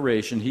Final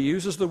Generation, he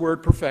uses the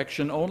word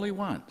perfection only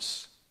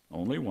once.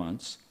 Only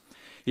once.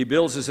 He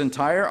builds his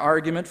entire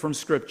argument from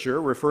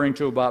Scripture, referring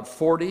to about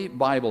 40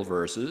 Bible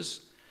verses.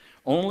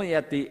 Only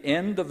at the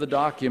end of the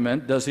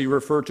document does he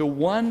refer to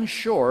one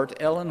short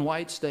Ellen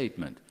White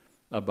statement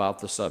about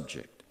the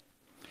subject.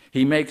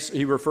 He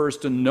refers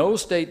to no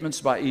statements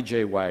by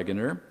E.J.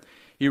 Waggoner.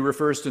 He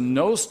refers to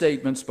no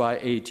statements by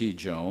A.T.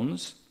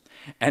 Jones.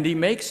 And he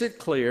makes it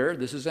clear,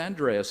 this is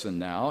Andreasen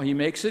now, he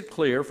makes it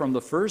clear from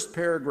the first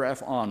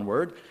paragraph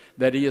onward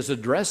that he is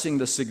addressing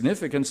the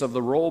significance of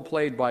the role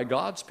played by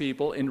God's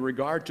people in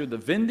regard to the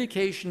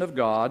vindication of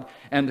God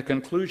and the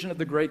conclusion of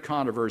the great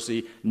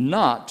controversy,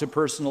 not to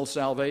personal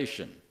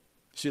salvation.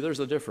 See, there's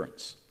a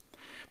difference.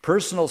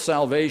 Personal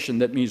salvation,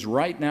 that means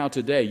right now,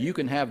 today, you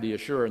can have the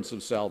assurance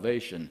of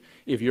salvation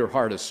if your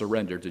heart is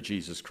surrendered to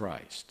Jesus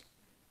Christ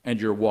and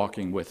you're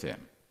walking with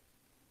him.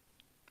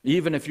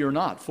 Even if you're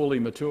not fully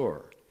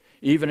mature,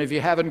 even if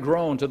you haven't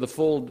grown to the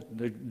full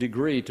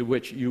degree to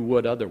which you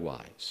would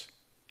otherwise.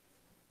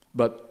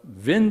 But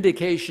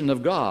vindication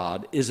of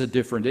God is a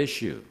different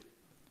issue.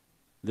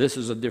 This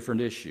is a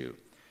different issue.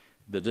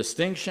 The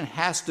distinction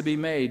has to be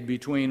made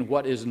between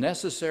what is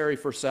necessary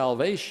for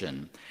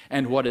salvation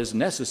and what is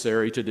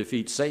necessary to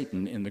defeat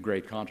Satan in the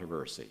great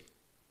controversy.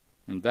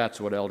 And that's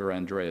what Elder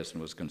Andreasen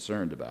was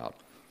concerned about.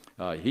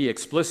 He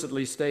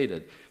explicitly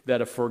stated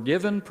that a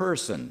forgiven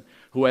person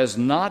who has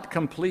not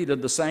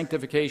completed the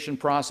sanctification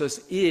process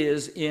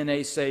is in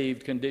a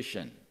saved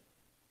condition.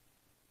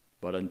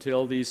 But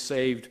until these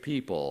saved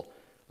people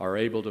are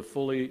able to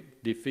fully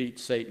defeat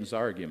Satan's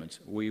arguments,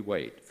 we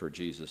wait for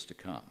Jesus to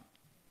come.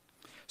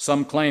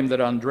 Some claim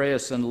that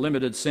Andreasen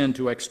limited sin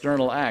to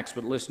external acts,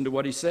 but listen to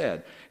what he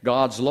said.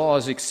 God's law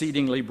is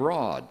exceedingly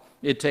broad.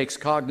 It takes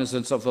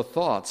cognizance of the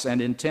thoughts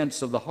and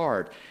intents of the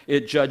heart.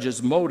 It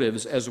judges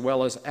motives as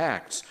well as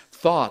acts,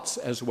 thoughts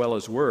as well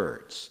as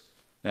words.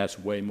 That's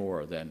way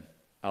more than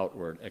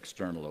outward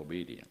external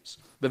obedience.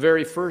 The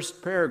very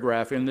first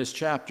paragraph in this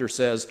chapter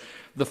says,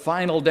 the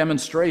final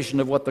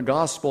demonstration of what the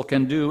gospel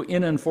can do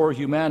in and for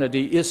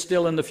humanity is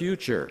still in the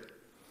future.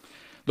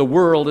 The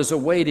world is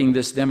awaiting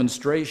this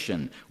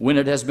demonstration. When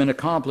it has been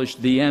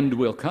accomplished, the end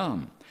will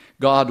come.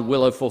 God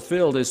will have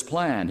fulfilled his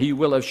plan. He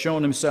will have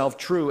shown himself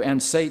true,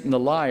 and Satan a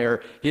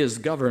liar. His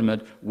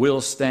government will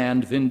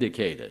stand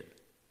vindicated.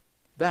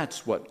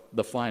 That's what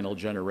the final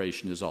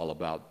generation is all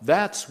about.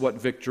 That's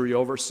what victory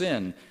over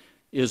sin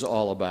is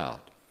all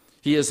about.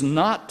 He is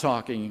not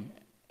talking,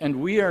 and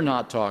we are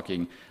not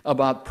talking,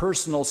 about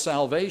personal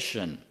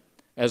salvation,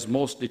 as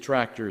most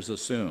detractors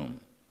assume,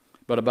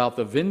 but about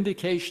the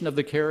vindication of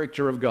the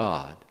character of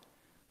God,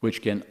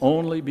 which can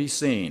only be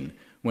seen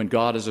when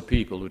God is a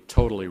people who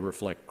totally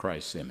reflect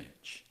Christ's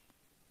image.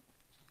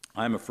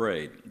 I'm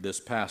afraid this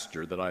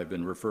pastor that I've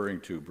been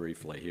referring to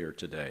briefly here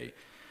today,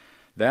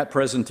 that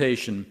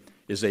presentation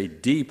is a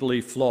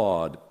deeply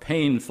flawed,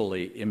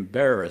 painfully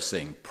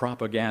embarrassing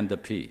propaganda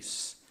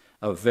piece,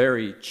 a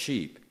very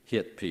cheap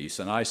hit piece.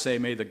 And I say,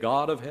 may the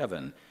God of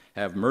heaven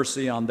have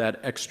mercy on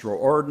that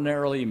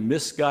extraordinarily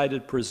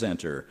misguided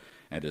presenter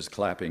and his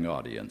clapping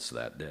audience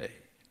that day.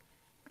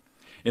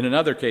 In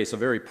another case, a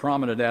very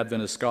prominent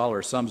Adventist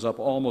scholar sums up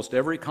almost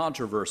every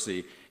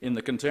controversy in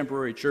the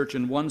contemporary church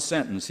in one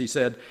sentence. He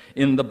said,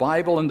 in the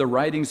Bible and the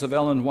writings of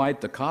Ellen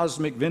White, the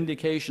cosmic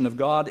vindication of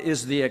God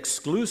is the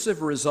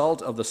exclusive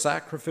result of the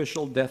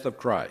sacrificial death of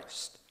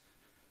Christ.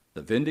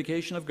 The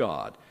vindication of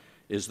God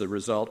is the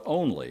result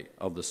only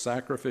of the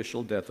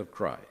sacrificial death of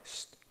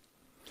Christ.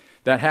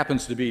 That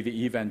happens to be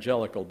the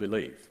evangelical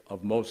belief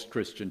of most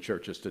Christian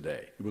churches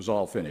today. It was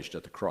all finished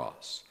at the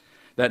cross.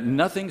 That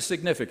nothing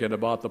significant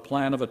about the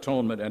plan of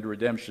atonement and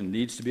redemption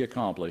needs to be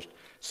accomplished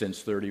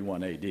since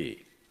 31 AD.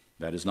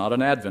 That is not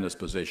an Adventist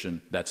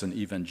position, that's an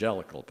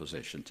evangelical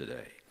position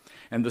today.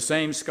 And the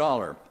same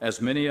scholar,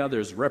 as many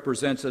others,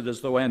 represents it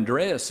as though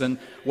Andreasen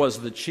was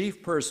the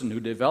chief person who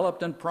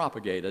developed and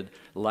propagated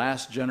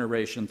last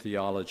generation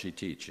theology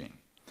teaching.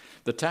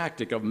 The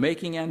tactic of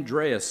making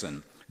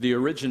Andreasen the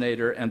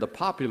originator and the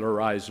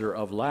popularizer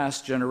of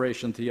last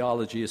generation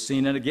theology is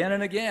seen again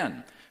and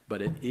again,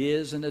 but it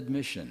is an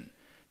admission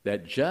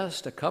that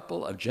just a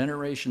couple of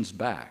generations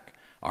back,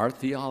 our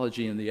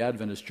theology in the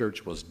Adventist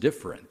church was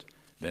different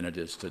than it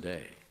is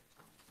today.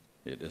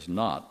 It is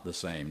not the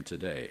same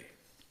today.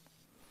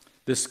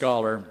 This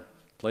scholar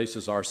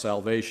places our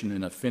salvation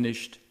in a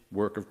finished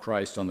work of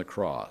Christ on the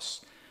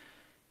cross.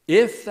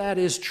 If that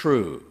is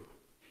true,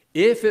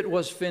 if it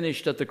was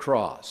finished at the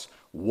cross,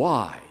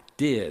 why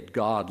did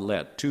God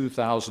let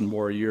 2,000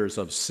 more years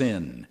of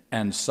sin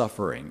and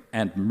suffering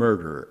and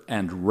murder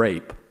and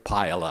rape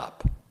pile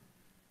up?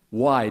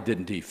 Why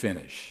didn't he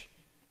finish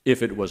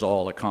if it was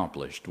all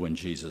accomplished when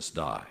Jesus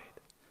died?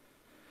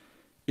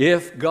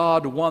 If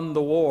God won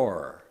the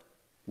war,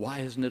 why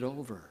isn't it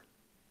over?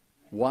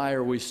 Why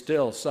are we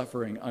still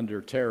suffering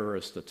under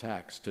terrorist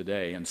attacks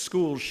today and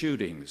school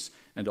shootings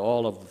and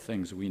all of the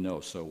things we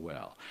know so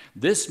well?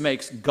 This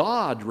makes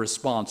God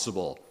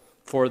responsible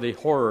for the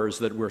horrors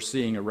that we're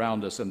seeing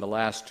around us in the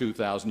last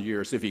 2,000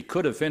 years, if he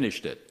could have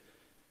finished it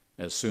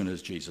as soon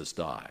as Jesus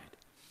died,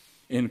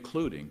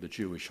 including the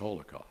Jewish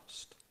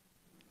Holocaust.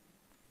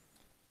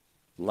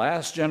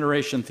 Last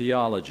generation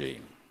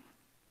theology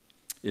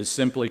is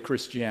simply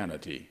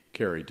Christianity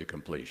carried to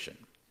completion.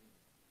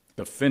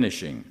 The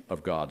finishing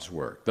of God's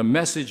work. The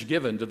message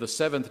given to the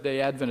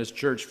Seventh-day Adventist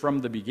Church from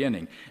the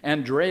beginning.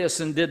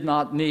 Andreasen did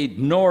not need,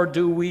 nor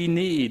do we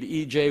need,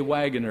 E.J.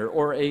 Waggoner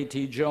or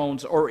A.T.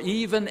 Jones or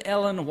even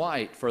Ellen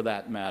White, for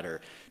that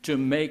matter, to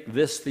make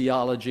this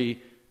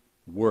theology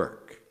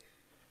work.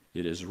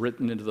 It is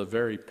written into the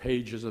very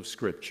pages of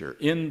Scripture.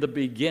 In the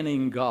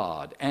beginning,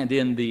 God, and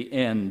in the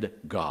end,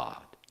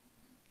 God.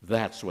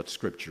 That's what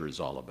Scripture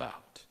is all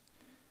about.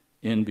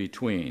 In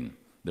between,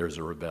 there's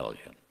a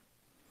rebellion.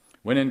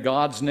 When in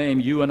God's name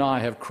you and I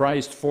have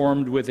Christ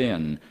formed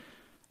within,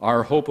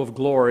 our hope of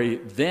glory,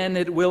 then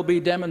it will be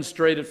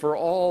demonstrated for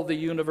all the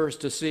universe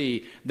to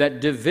see that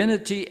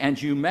divinity and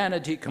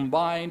humanity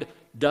combined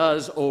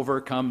does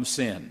overcome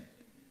sin.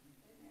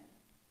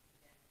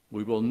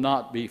 We will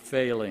not be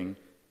failing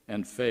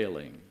and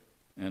failing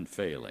and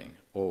failing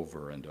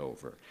over and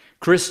over.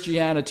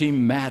 Christianity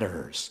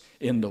matters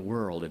in the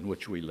world in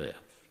which we live.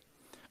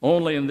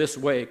 Only in this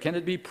way can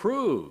it be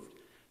proved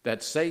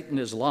that Satan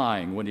is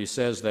lying when he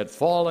says that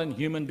fallen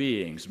human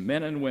beings,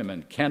 men and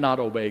women, cannot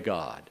obey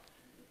God.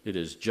 It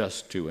is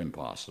just too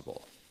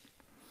impossible.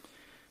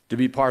 To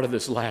be part of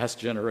this last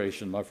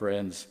generation, my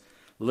friends,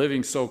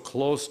 living so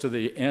close to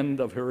the end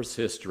of Earth's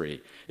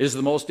history, is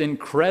the most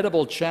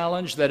incredible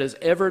challenge that has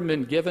ever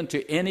been given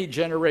to any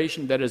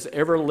generation that has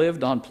ever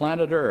lived on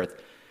planet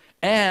Earth.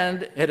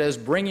 And it is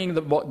bringing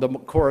the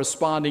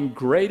corresponding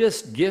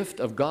greatest gift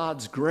of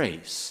God's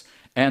grace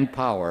and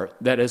power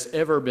that has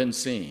ever been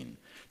seen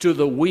to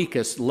the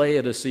weakest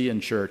Laodicean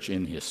church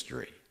in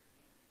history.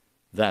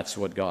 That's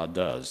what God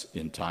does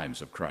in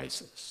times of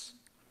crisis.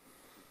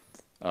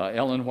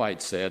 Ellen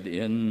White said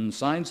in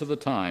Signs of the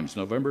Times,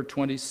 November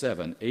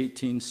 27,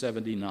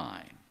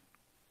 1879,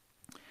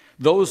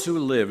 "Those who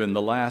live in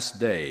the last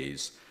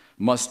days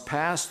must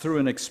pass through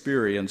an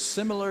experience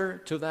similar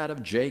to that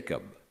of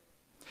Jacob.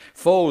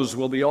 Foes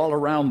will be all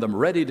around them,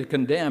 ready to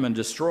condemn and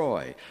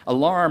destroy.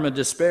 Alarm and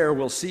despair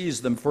will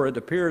seize them, for it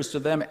appears to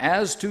them,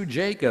 as to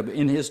Jacob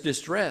in his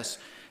distress,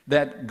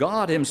 that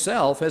God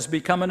himself has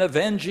become an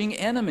avenging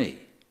enemy.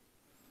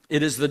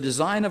 It is the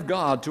design of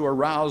God to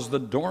arouse the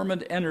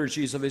dormant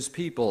energies of his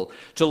people,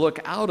 to look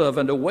out of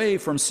and away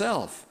from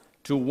self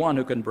to one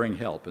who can bring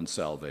help and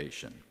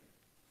salvation."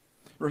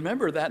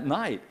 Remember that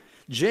night,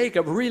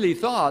 Jacob really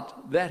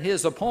thought that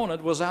his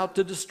opponent was out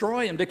to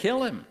destroy him, to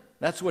kill him.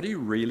 That's what he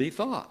really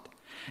thought.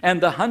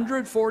 And the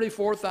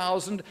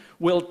 144,000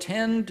 will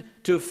tend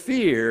to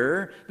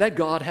fear that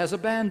God has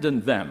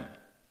abandoned them.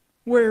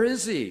 Where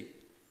is he?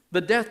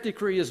 The death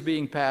decree is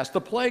being passed.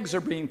 The plagues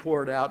are being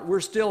poured out. We're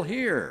still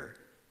here.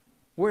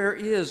 Where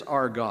is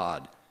our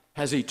God?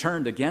 Has he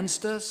turned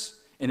against us?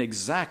 In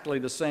exactly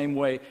the same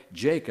way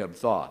Jacob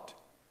thought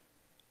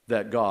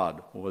that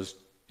God was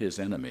his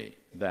enemy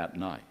that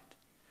night.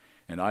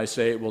 And I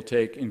say it will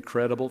take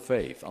incredible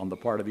faith on the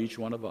part of each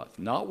one of us,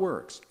 not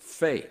works,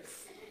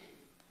 faith,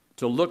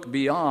 to look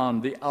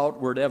beyond the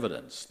outward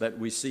evidence that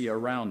we see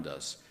around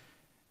us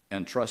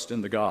and trust in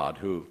the God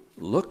who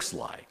looks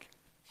like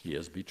he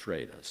has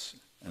betrayed us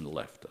and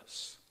left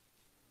us.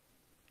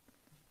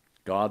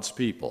 God's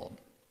people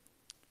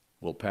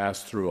will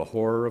pass through a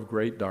horror of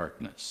great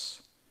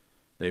darkness.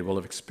 They will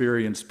have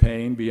experienced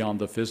pain beyond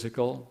the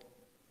physical,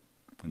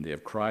 and they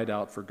have cried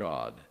out for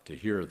God to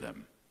hear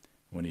them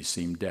when he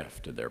seemed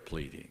deaf to their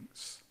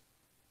pleadings.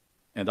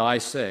 And I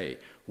say,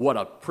 what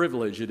a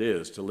privilege it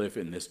is to live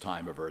in this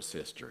time of Earth's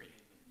history.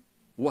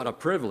 What a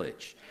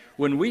privilege,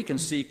 when we can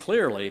see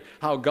clearly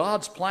how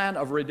God's plan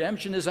of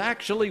redemption is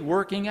actually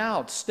working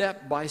out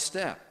step by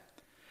step.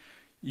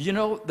 You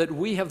know that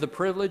we have the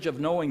privilege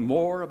of knowing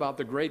more about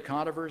the great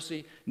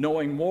controversy,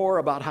 knowing more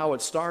about how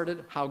it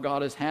started, how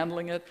God is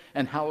handling it,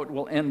 and how it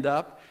will end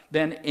up,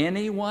 than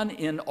anyone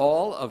in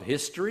all of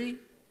history,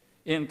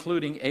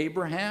 including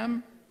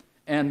Abraham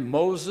and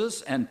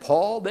Moses and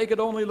Paul. They could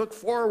only look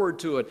forward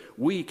to it.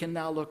 We can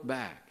now look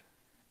back,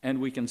 and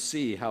we can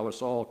see how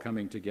it's all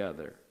coming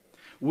together.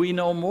 We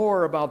know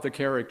more about the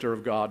character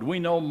of God. We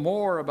know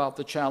more about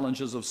the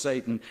challenges of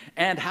Satan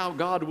and how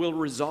God will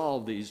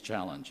resolve these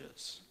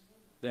challenges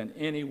than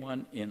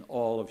anyone in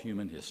all of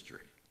human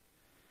history.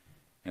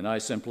 And I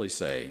simply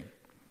say,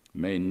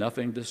 may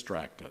nothing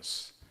distract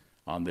us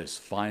on this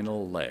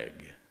final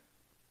leg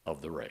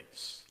of the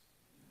race.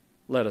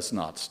 Let us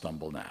not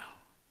stumble now.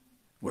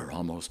 We're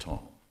almost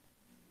home.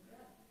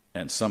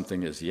 And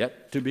something is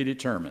yet to be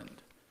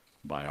determined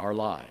by our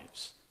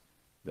lives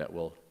that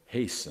will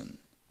hasten,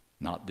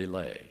 not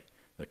delay,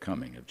 the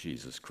coming of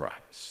Jesus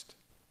Christ.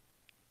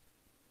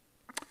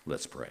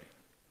 Let's pray.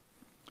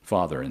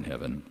 Father in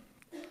heaven,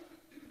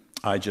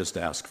 I just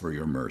ask for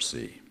your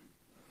mercy.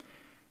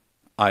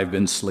 I've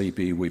been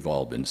sleepy. We've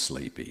all been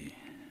sleepy.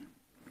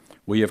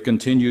 We have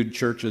continued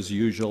church as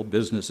usual,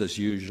 business as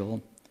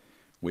usual.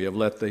 We have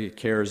let the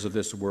cares of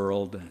this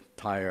world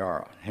tie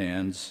our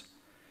hands.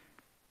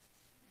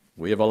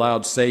 We have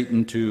allowed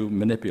Satan to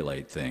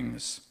manipulate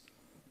things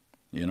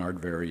in our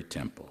very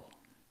temple,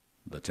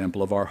 the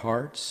temple of our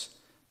hearts,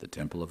 the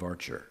temple of our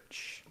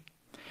church.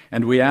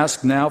 And we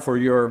ask now for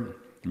your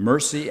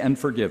mercy and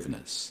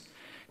forgiveness.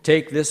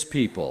 Take this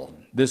people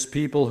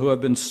who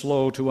have been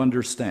slow to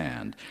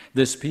understand,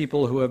 this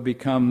people who have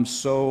become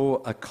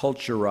so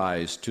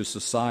acculturized to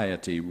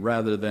society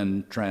rather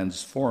than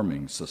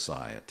transforming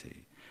society.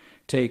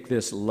 Take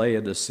this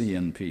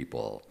Laodicean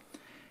people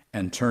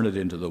and turn it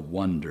into the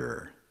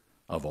wonder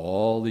of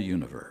all the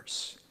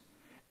universe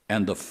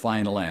and the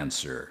final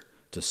answer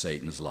to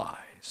Satan's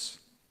lies.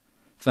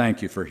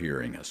 Thank you for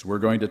hearing us. We're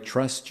going to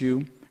trust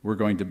you. We're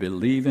going to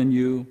believe in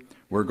you.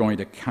 We're going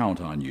to count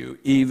on you,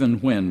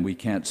 even when we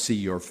can't see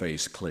your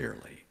face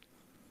clearly.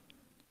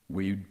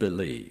 We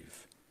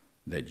believe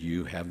that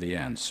you have the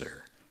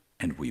answer,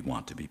 and we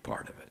want to be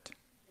part of it.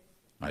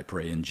 I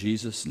pray in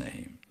Jesus'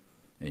 name,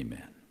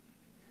 amen.